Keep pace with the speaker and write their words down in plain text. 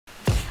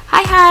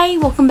Hi,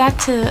 welcome back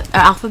to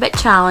our alphabet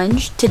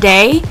challenge.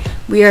 Today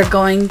we are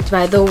going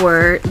by the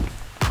word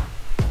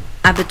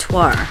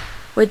abattoir,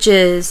 which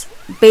is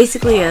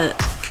basically I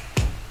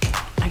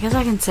guess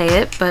I can say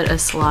it, but a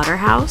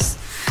slaughterhouse.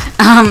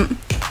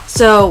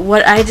 So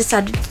what I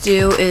decided to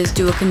do is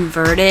do a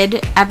converted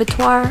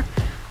abattoir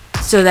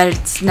so that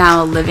it's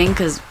now a living,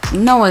 because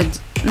no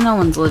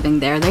one's living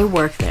there. They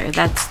work there.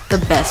 That's the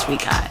best we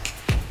got.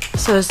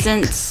 So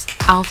since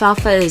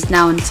Alfalfa is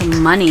now in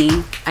some money,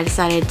 I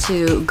decided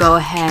to go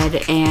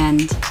ahead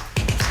and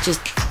just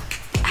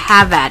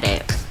have at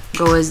it.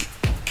 Go as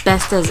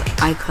best as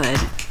I could.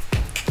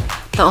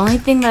 The only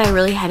thing that I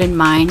really had in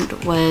mind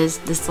was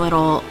this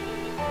little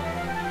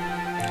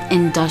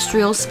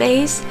industrial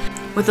space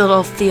with a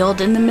little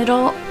field in the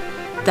middle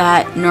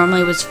that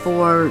normally was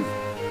for,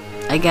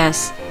 I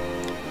guess,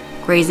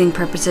 grazing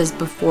purposes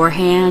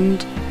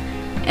beforehand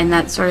and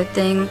that sort of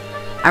thing.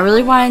 I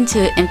really wanted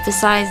to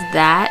emphasize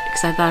that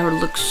because I thought it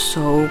would look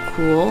so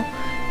cool.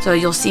 So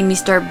you'll see me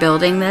start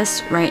building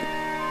this right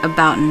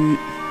about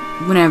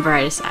whenever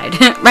I decide.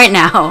 Right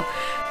now.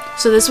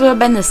 So this would have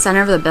been the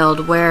center of the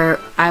build, where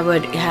I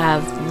would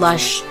have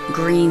lush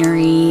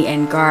greenery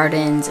and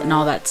gardens and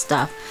all that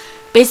stuff.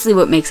 Basically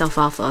what makes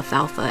alfalfa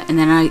alfalfa. And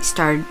then I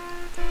started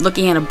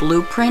looking at a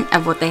blueprint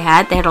of what they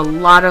had. They had a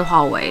lot of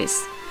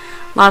hallways.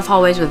 A lot of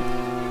hallways with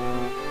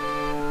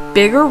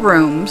bigger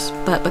rooms,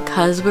 but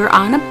because we're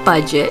on a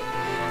budget,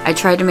 I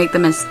tried to make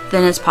them as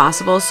thin as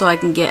possible so I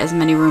can get as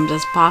many rooms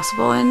as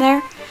possible in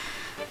there.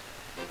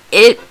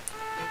 It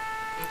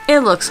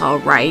looks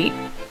alright.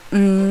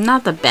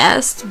 Not the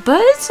best,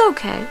 but it's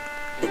okay.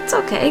 It's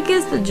okay. It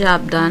gets the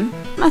job done.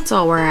 That's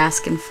all we're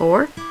asking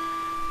for.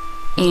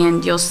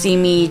 And you'll see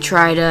me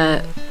try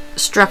to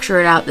structure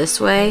it out this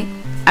way.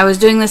 I was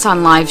doing this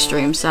on live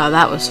stream, so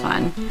that was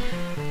fun.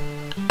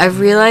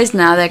 I've realized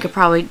now that I could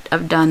probably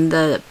have done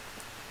the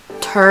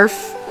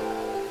turf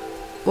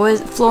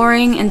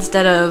flooring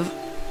instead of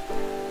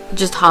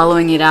just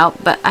hollowing it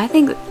out, but I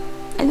think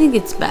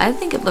it's bad. I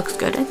think it looks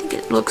good. I think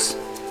it looks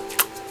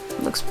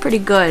pretty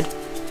good.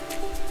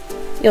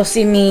 You'll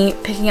see me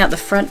picking out the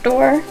front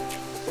door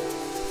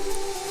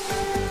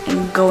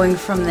and going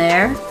from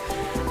there.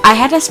 I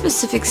had a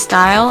specific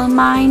style in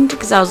mind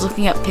because I was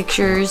looking at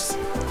pictures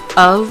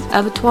of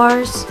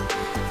abattoirs.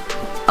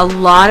 A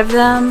lot of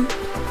them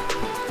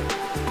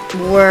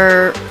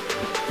were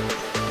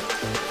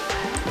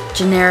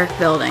generic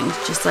buildings,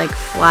 just like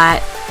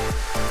flat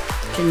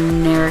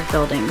generic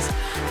buildings.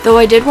 Though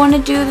I did want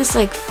to do this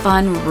like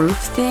fun roof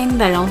thing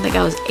that I don't think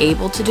I was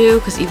able to do,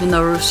 because even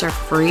though roofs are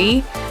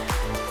free,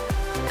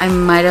 I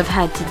might have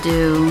had to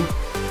do,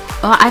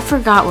 well, I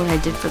forgot what I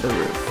did for the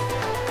roof.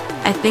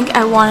 I think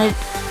I wanted,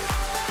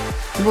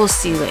 we'll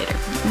see later.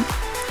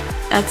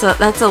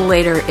 That's a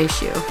later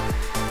issue.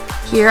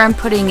 Here I'm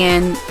putting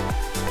in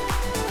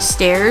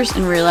stairs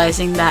and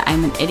realizing that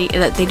I'm an idiot,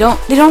 that they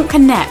don't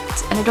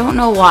connect, and I don't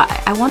know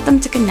why. I want them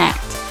to connect,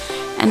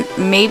 and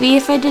maybe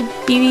if I did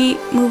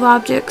BB move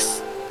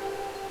objects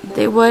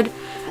they would,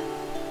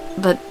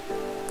 but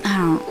I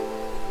don't.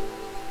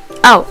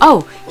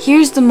 Oh,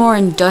 here's the more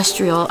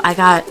industrial I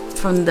got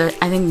from the,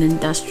 I think, the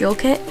industrial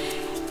kit.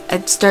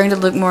 It's starting to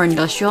look more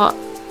industrial.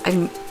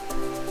 I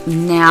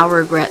now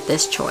regret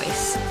this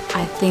choice.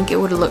 I think it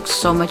would have looked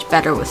so much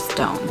better with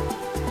stone.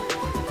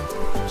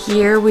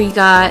 Here we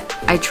got,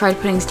 I tried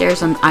putting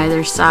stairs on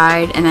either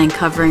side and then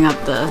covering up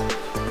the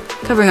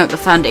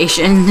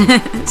foundation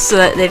so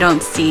that they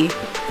don't see,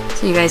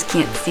 so you guys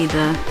can't see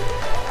the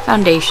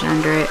foundation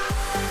under it.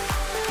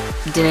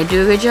 Did I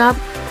do a good job?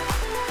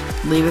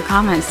 Leave a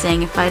comment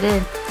saying if I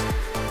did.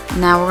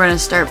 Now we're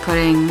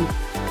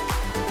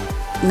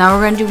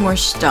gonna do more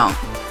stone,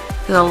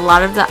 because a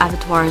lot of the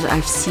abattoirs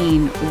I've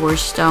seen were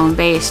stone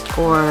based,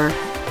 or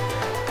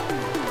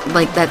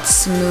like that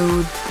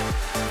smooth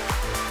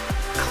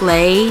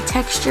clay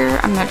texture.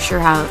 I'm not sure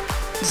how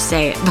to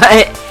say it,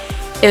 but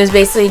it was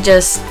basically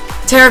just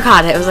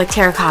terracotta. It was like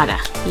terracotta.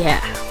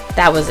 Yeah,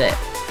 that was it.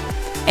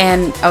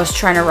 And I was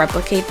trying to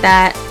replicate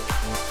that.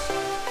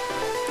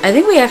 I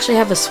think we actually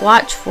have a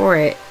swatch for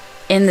it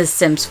in the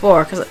Sims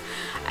 4, because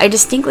I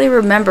distinctly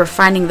remember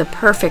finding the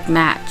perfect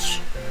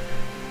match.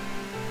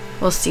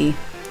 We'll see.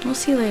 We'll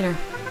see later.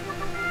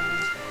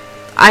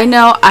 I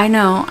know.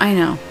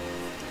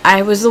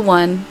 I was the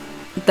one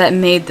that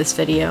made this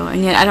video,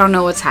 and yet I don't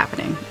know what's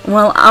happening.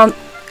 Well, I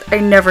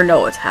never know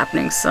what's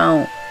happening,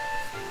 so.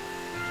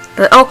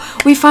 But, oh,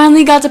 we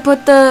finally got to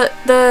put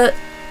the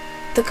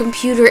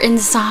computer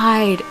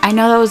inside. I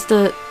know that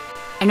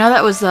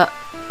was the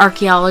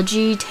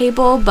archaeology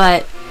table,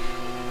 but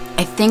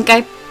I think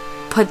I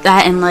put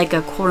that in like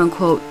a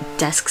quote-unquote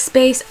desk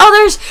space.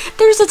 Oh,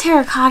 there's a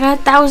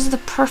terracotta. That was the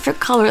perfect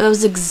color. That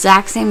was the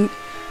exact same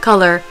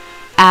color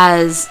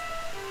as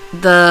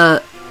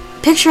the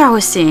picture I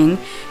was seeing,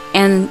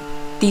 and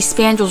these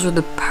spandrels were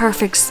the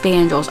perfect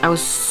spandrels. I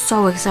was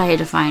so excited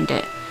to find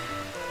it.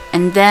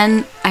 And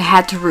then I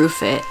had to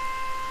roof it,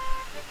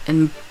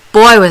 and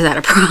boy was that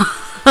a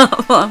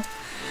problem.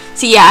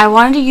 So yeah, I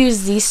wanted to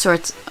use these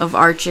sorts of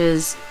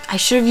arches. I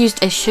should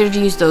have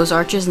used those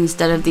arches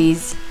instead of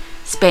these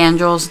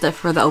spandrels that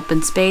for the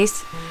open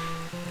space.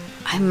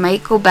 I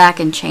might go back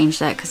and change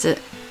that because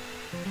it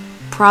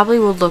probably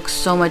will look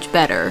so much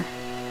better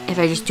if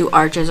I just do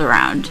arches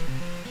around.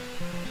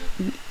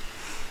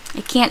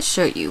 I can't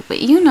show you,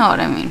 but you know what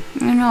I mean.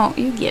 You know,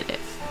 you get it.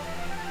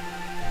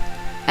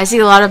 I see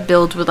a lot of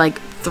builds with like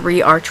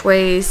 3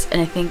 archways,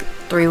 and I think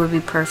 3 would be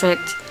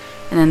perfect,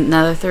 and then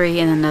another 3,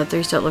 and then another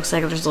 3, so it looks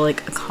like there's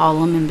like a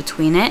column in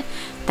between it.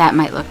 That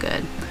might look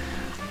good.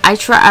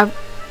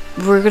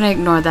 We're gonna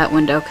ignore that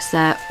window because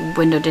that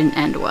window didn't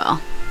end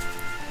well.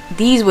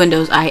 These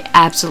windows I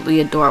absolutely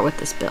adore with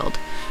this build,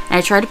 and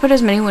I tried to put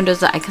as many windows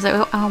that because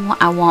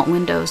I want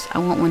windows. I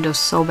want windows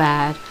so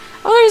bad.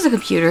 Oh, there's a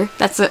computer.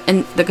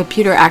 And the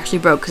computer actually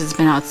broke because it's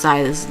been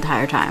outside this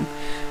entire time.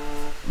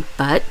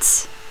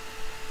 But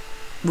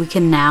we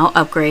can now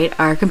upgrade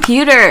our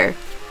computer.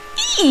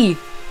 Eee!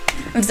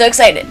 I'm so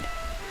excited.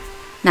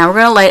 Now we're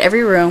gonna light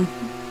every room.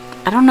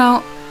 I don't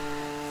know.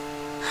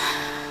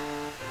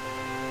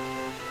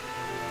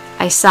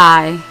 I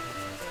sigh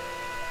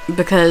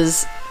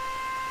because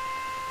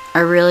I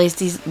realized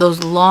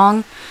those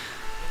long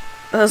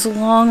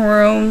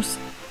rooms.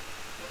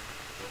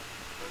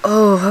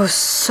 Oh, I was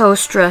so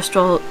stressed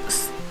while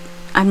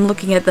I'm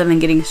looking at them and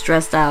getting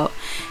stressed out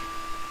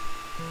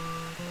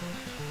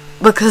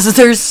because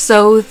they're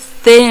so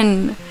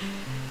thin.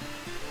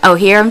 Oh,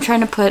 here I'm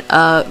trying to put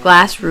a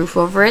glass roof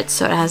over it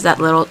so it has that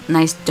little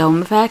nice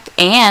dome effect,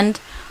 and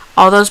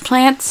all those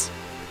plants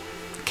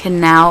can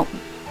now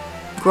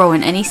grow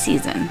in any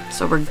season,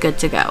 so we're good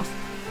to go.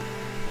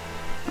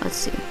 Let's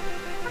see.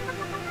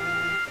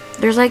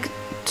 There's like,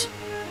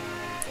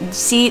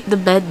 see, the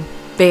bed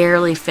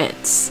barely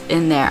fits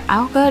in there.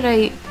 Oh good,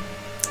 I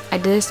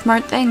did a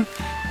smart thing.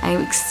 I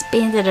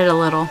expanded it a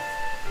little,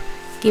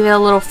 gave it a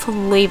little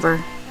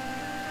flavor.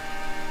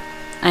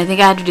 And I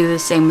think I had to do the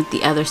same with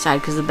the other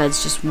side because the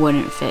beds just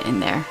wouldn't fit in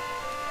there.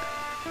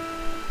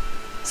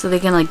 So they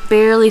can like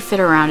barely fit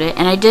around it.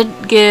 And I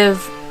did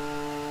give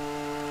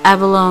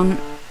Abalone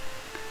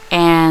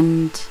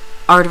and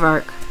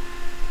Aardvark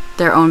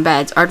their own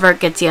beds. Aardvark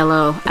gets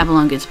yellow,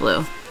 Abalone gets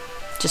blue.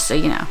 Just so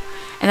you know.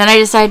 And then I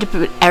decided to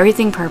put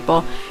everything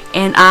purple,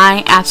 and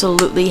I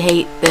absolutely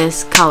hate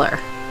this color.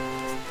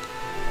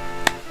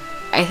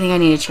 I think I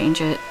need to change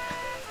it.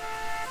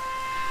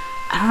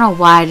 I don't know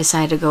why I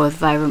decided to go with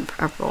vibrant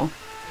purple.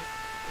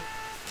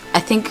 I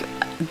think,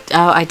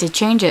 oh, I did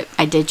change it.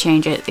 I did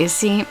change it. You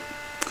see,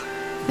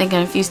 thinking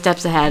a few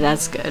steps ahead,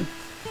 that's good.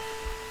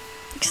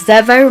 Because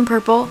that vibrant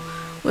purple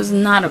was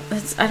not a,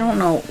 I don't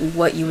know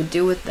what you would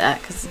do with that,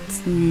 because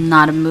it's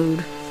not a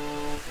mood.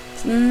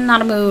 It's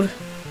not a mood.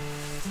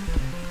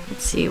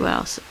 Let's see what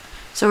else.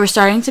 So we're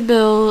starting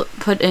to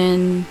put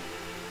in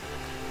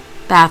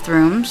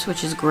bathrooms,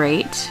 which is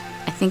great.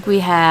 I think we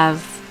have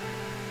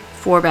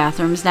 4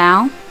 bathrooms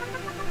now.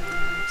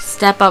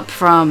 Step up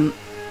from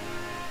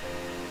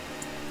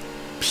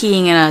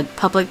peeing in a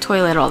public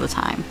toilet all the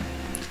time,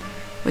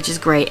 which is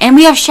great. And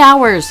we have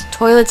showers,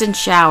 toilets and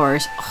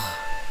showers. Oh,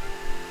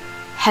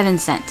 heaven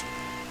sent.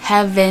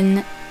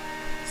 Heaven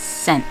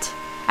sent.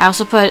 I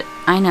also put,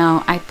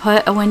 I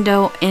put a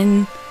window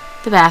in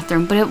the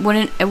bathroom, but it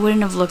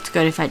wouldn't have looked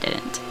good if I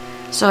didn't.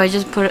 So I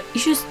just put it,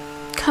 you just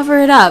cover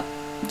it up.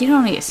 You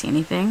don't need to see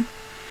anything.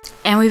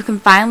 And we can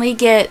finally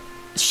get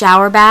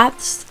shower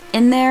baths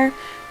in there,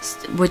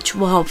 which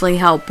will hopefully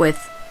help with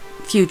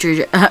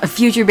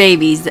future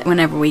babies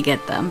whenever we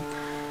get them.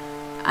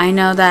 I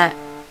know that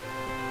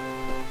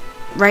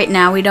right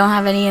now we don't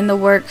have any in the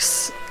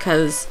works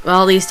because,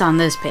 well, at least on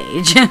this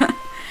page.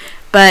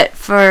 But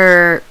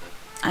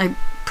I'm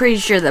pretty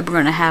sure that we're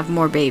going to have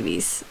more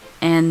babies,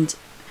 and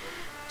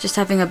just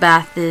having a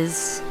bath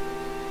is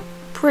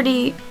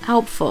pretty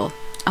helpful.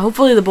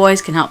 Hopefully the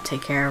boys can help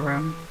take care of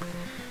them.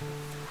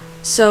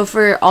 So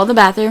for all the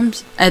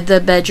bathrooms,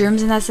 the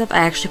bedrooms and that stuff, I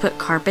actually put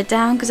carpet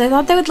down because I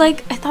thought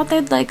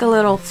they'd like a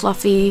little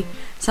fluffy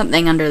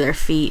something under their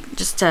feet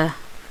just to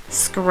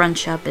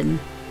scrunch up, and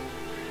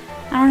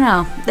I don't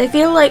know. They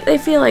feel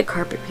like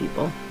carpet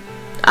people.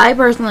 I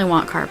personally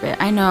want carpet.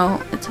 I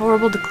know it's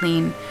horrible to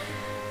clean,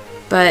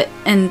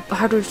 and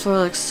hardwood floor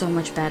looks so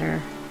much better.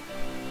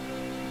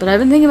 But I've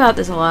been thinking about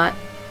this a lot.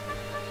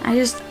 I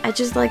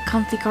just like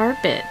comfy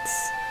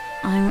carpets.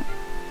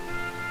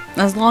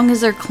 As long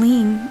as they're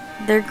clean,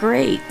 they're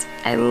great.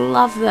 I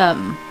love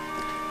them.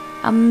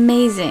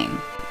 Amazing.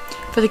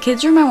 For the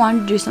kids' room, I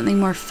wanted to do something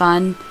more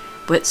fun.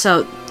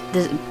 So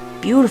this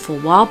beautiful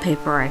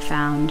wallpaper I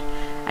found,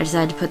 I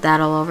decided to put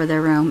that all over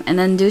their room, and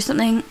then do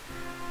something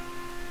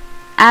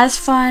as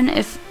fun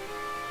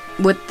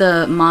with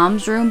the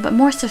mom's room, but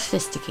more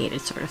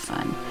sophisticated sort of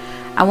fun.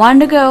 I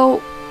wanted to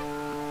go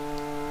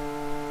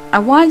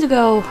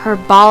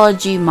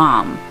herbology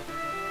mom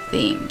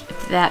theme,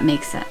 if that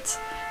makes sense.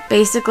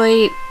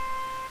 Basically,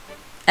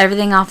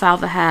 everything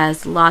alfalfa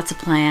has lots of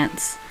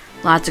plants,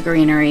 lots of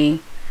greenery,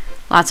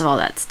 lots of all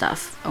that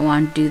stuff. I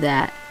wanted to do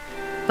that.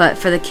 But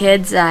for the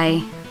kids,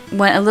 I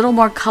went a little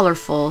more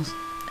colorful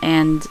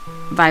and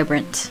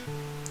vibrant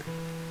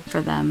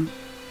for them.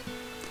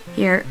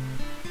 Here,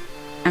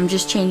 I'm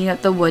just changing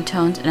up the wood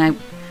tones, and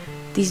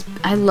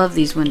I love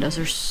these windows.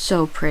 They're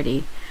so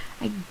pretty.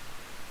 I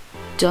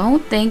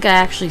don't think I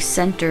actually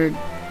centered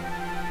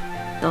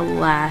the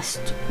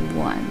last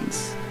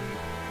ones.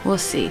 We'll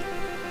see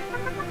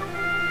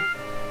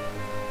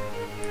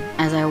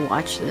as I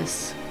watch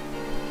this.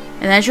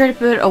 And I try to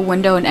put a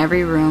window in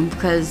every room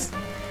because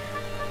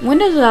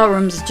windows without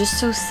rooms is just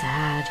so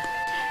sad.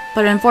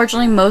 But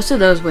unfortunately, most of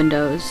those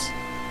windows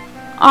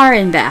are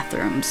in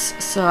bathrooms.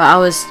 So I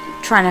was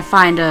trying to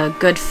find a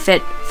good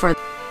fit for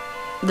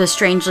the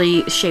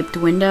strangely shaped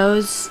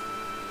windows.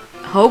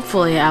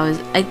 Hopefully I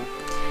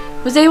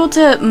was able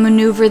to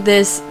maneuver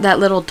that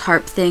little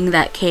tarp thing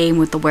that came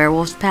with the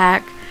werewolves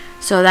pack,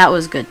 so that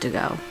was good to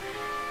go.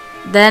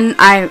 Then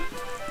I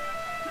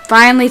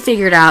finally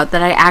figured out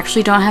that I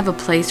actually don't have a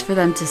place for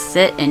them to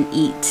sit and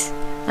eat.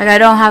 Like, I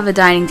don't have a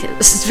dining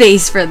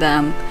space for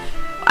them.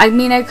 I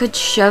mean, I could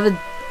shove a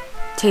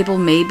table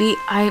maybe.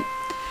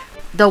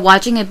 Though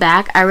watching it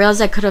back, I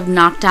realized I could have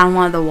knocked down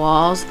one of the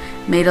walls,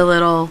 made a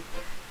little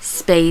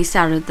space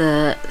out of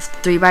the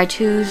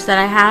 3x2s that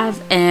I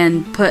have,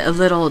 and put a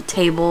little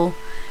table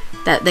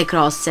that they could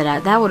all sit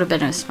at. That would have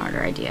been a smarter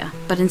idea.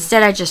 But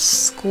instead I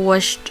just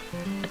squished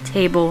a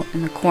table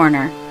in the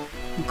corner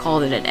and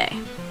called it a day.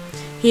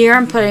 Here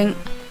I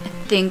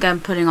think I'm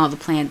putting all the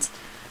plants.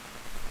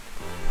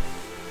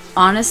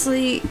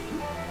 Honestly,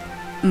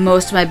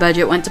 most of my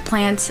budget went to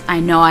plants. I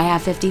know I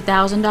have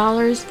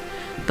 $50,000,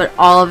 but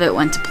all of it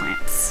went to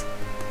plants.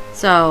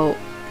 So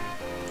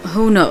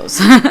who knows?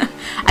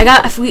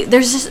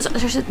 There's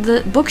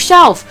the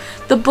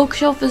bookshelf. The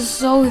bookshelf is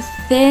so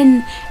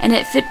thin and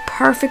it fit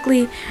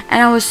perfectly,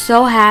 and I was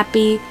so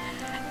happy.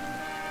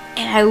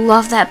 And I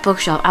love that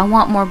bookshelf. I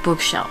want more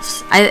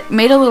bookshelves. I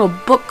made a little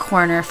book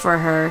corner for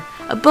her,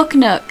 a book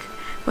nook,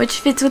 which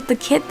fits with the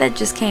kit that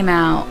just came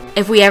out.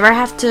 If we ever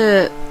have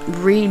to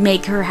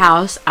remake her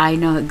house, I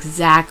know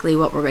exactly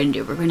what we're going to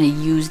do. We're going to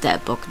use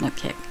that book nook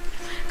kit,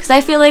 because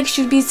I feel like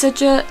she'd be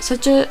such a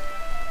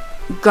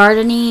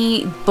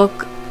gardeny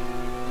book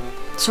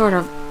sort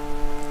of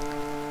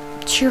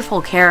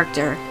cheerful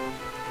character.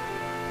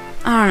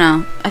 I don't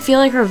know. I feel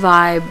like her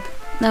vibe,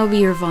 that would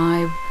be her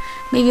vibe.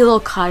 Maybe a little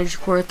cottage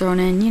core thrown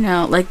in, you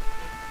know, like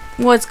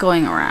what's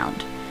going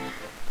around.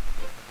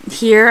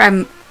 Here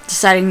I'm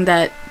deciding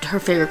that her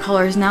favorite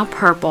color is now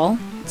purple,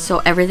 so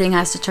everything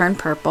has to turn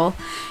purple.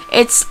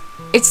 It's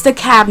the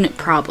cabinet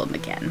problem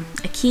again.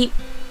 I keep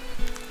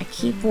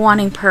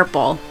wanting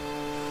purple,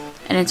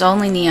 and it's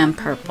only neon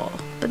purple,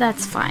 but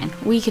that's fine.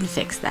 We can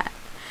fix that.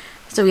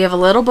 So we have a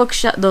little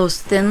bookshelf, those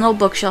thin little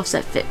bookshelves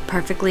that fit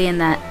perfectly in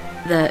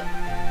the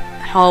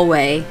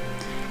hallway.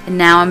 And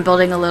now I'm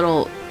building a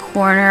little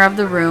corner of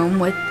the room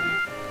with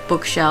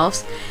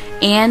bookshelves,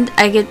 and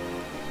I get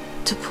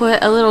to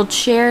put a little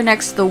chair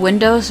next to the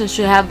window, so it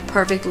should have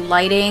perfect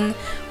lighting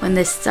when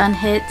the sun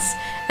hits.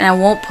 And I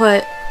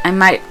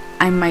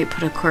might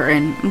put a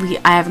curtain.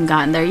 I haven't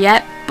gotten there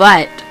yet,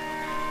 but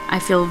I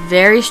feel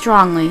very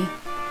strongly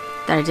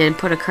that I didn't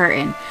put a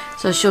curtain,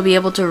 so she'll be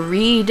able to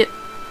read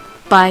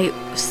by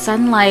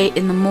sunlight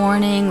in the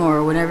morning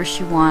or whenever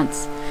she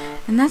wants,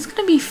 and that's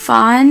gonna be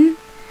fun.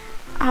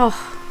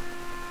 Oh,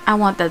 I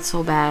want that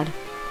so bad.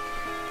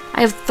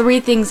 I have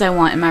 3 things I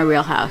want in my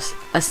real house: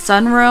 a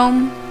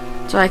sunroom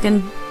so I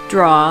can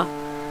draw,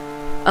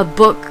 a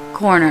book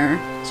corner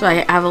so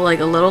I have a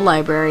little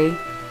library,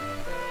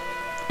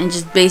 and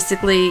just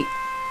basically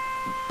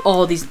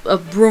all these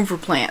room for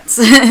plants.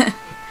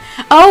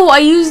 Oh, I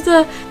used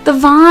the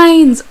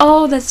vines.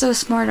 Oh, that's so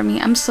smart of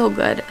me. I'm so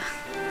good.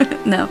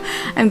 No,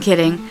 I'm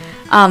kidding.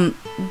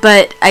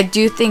 But I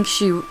do think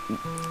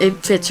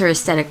it fits her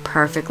aesthetic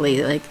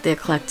perfectly, like the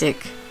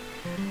eclectic,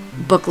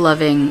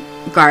 book-loving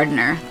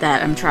gardener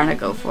that I'm trying to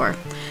go for.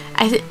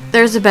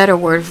 There's a better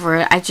word for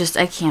it. I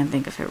can't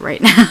think of it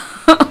right now.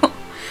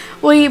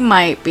 We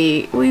might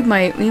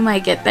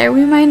get there.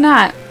 We might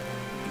not.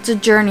 It's a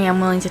journey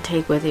I'm willing to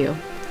take with you.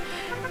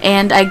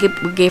 And I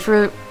gave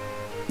her.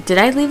 Did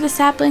I leave the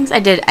saplings? I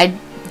did. I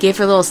gave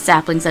her little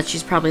saplings that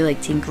she's probably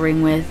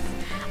tinkering with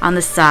on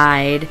the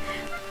side.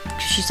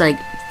 She's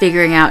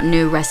figuring out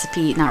new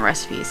not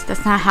recipes.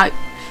 That's not how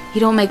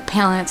you don't make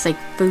plants like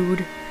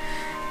food.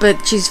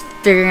 But she's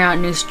figuring out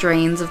new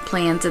strains of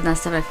plants and that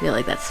stuff. I feel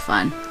like that's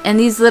fun. And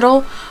those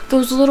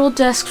little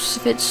desks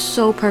fit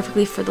so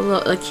perfectly for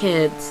the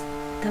kids.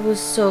 That was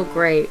so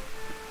great.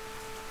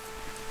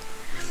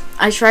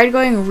 I tried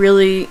going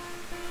really,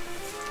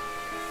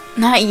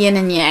 not yin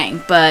and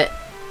yang, but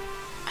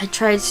I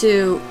tried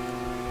to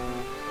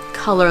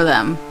color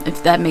them,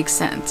 if that makes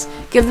sense.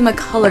 Give them a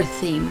color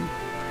theme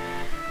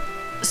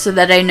so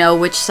that I know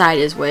which side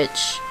is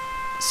which.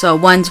 So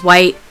one's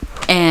white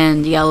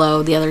and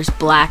yellow, the other's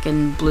black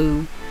and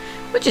blue,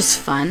 which is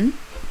fun.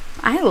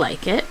 I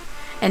like it.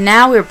 And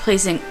now we're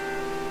placing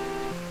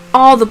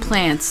all the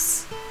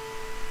plants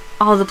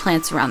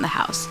around the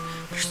house.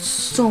 There's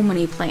so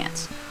many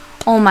plants.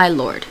 Oh my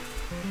lord.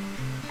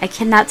 I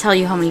cannot tell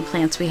you how many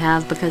plants we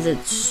have because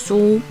it's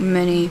so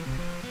many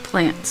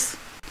plants.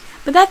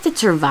 But that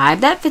fits her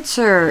vibe. That fits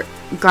her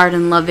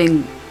garden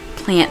loving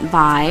plant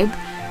vibe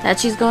that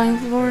she's going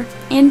for.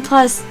 And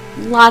plus,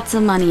 lots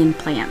of money in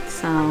plants,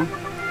 so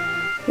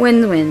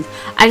win-wins.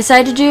 I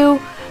decided to do,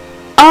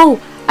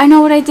 oh, I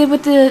know what I did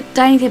with the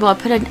dining table. I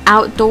put an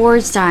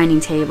outdoors dining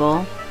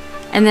table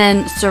and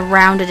then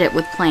surrounded it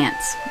with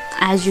plants.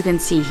 As you can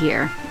see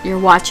here, you're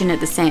watching it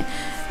the same.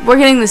 We're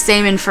getting the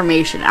same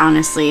information,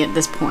 honestly, at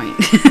this point.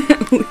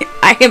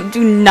 I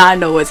do not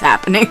know what's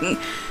happening.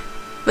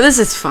 But this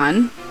is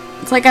fun.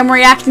 It's like I'm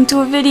reacting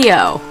to a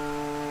video.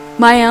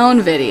 My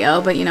own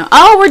video, but you know.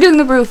 Oh, we're doing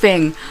the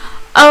roofing.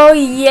 Oh,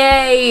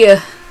 yay.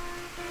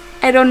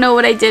 I don't know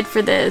what I did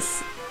for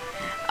this.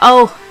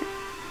 Oh,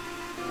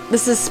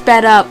 this is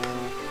sped up.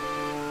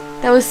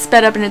 That was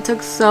sped up and it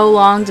took so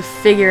long to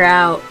figure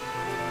out.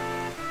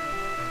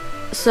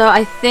 So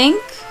I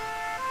think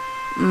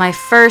my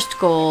first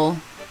goal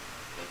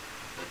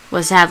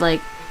was to have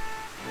like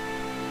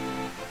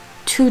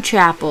 2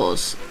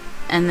 chapels,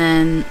 and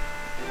then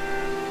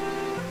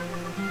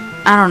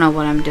I don't know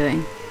what I'm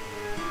doing.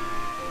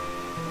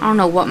 I don't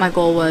know what my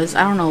goal was.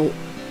 I don't know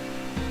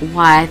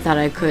why I thought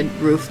I could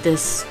roof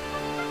this.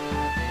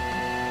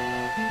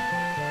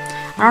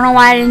 I don't know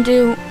why I didn't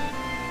do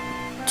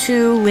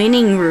 2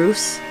 leaning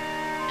roofs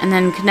and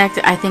then connect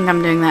it. I think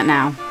I'm doing that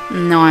now.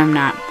 No, I'm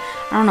not.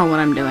 I don't know what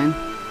I'm doing.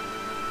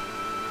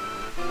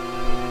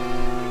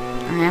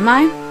 Or am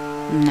I?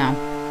 No.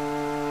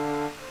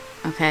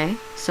 Okay,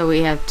 so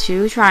we have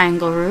 2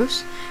 triangle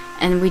roofs,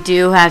 and we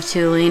do have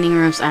 2 leaning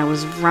roofs. I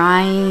was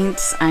right.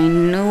 I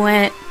knew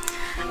it.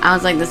 I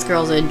was like, this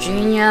girl's a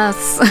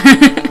genius.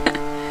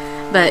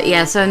 But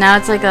yeah, so now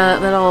it's like a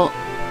little,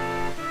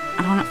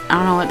 I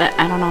don't know what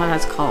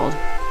that's called.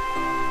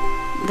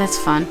 That's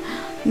fun.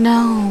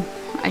 No,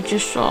 I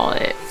just saw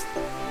it.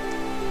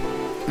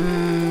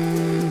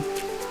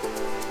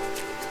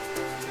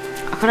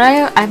 Could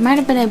I might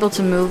have been able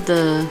to move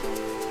the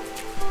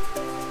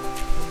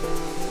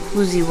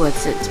whoozy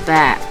what's its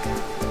back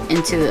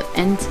into the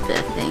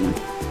thing.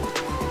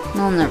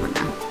 We'll never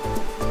know.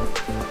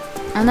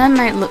 And that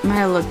might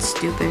look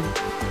stupid.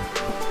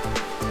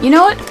 You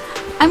know what?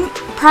 I'm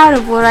proud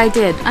of what I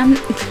did.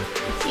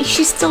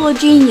 She's still a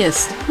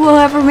genius.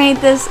 Whoever made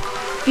this,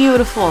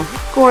 beautiful,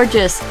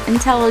 gorgeous,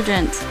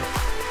 intelligent.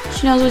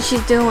 She knows what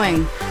she's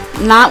doing.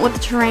 Not with the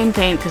terrain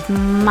paint, because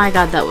my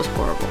god, that was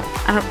horrible.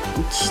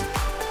 Just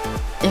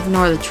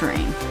ignore the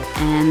terrain.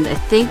 And I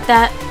think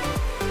that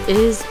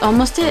is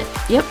almost it.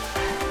 Yep.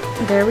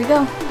 There we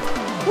go.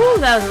 Woo,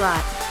 that was a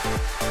lot.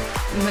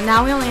 But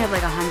now we only have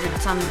like 100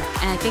 some,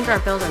 and I think our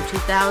bills are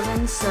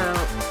 2,000, so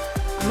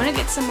I'm gonna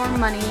get some more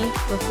money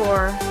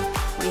before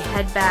we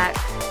head back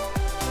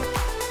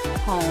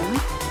home.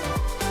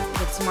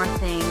 Get some more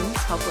things.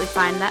 Hopefully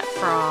find that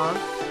frog.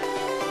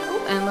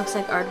 Oh, and it looks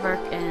like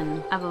Aardvark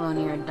and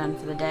Abalone are done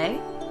for the day.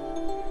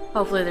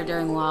 Hopefully they're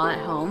doing well at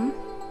home.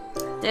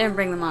 Didn't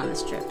bring them on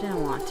this trip.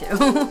 Didn't want to.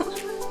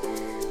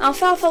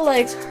 Alfalfa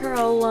likes her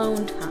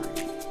alone time.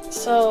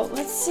 So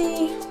let's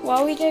see.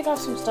 While we dig up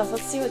some stuff,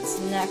 let's see what's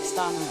next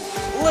on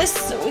our list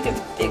so we can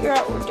figure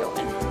out what we're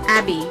doing.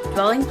 Abbey,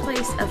 dwelling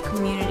place of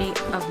community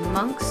of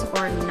monks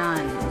or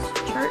nuns.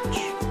 Church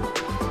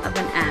of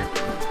an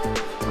abbey.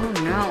 Oh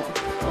no.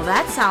 Well,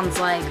 that sounds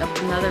like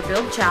another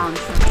build challenge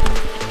for me.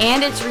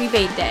 And it's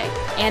rebate day.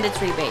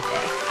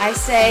 I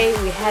say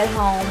we head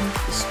home,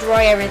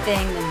 destroy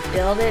everything, then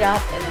build it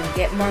up, and then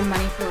get more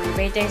money for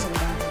rebate day so we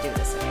don't have to do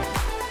this again.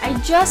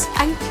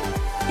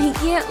 I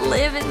can't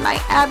live in my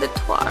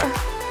abattoir.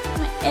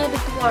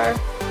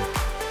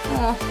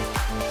 Oh.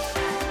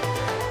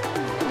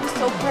 It's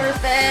so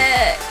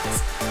perfect.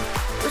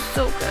 It's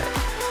so good.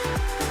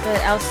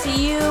 But I'll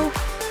see you.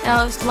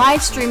 I'll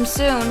live stream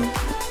soon.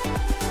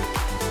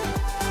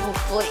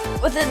 Hopefully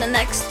within the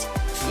next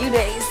few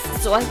days,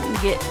 so I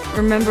can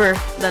remember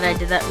that I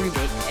did that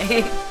rebate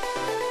day.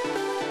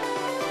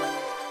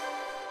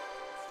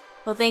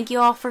 Well, thank you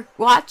all for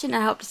watching.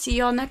 I hope to see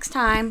you all next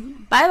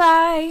time. Bye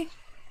bye.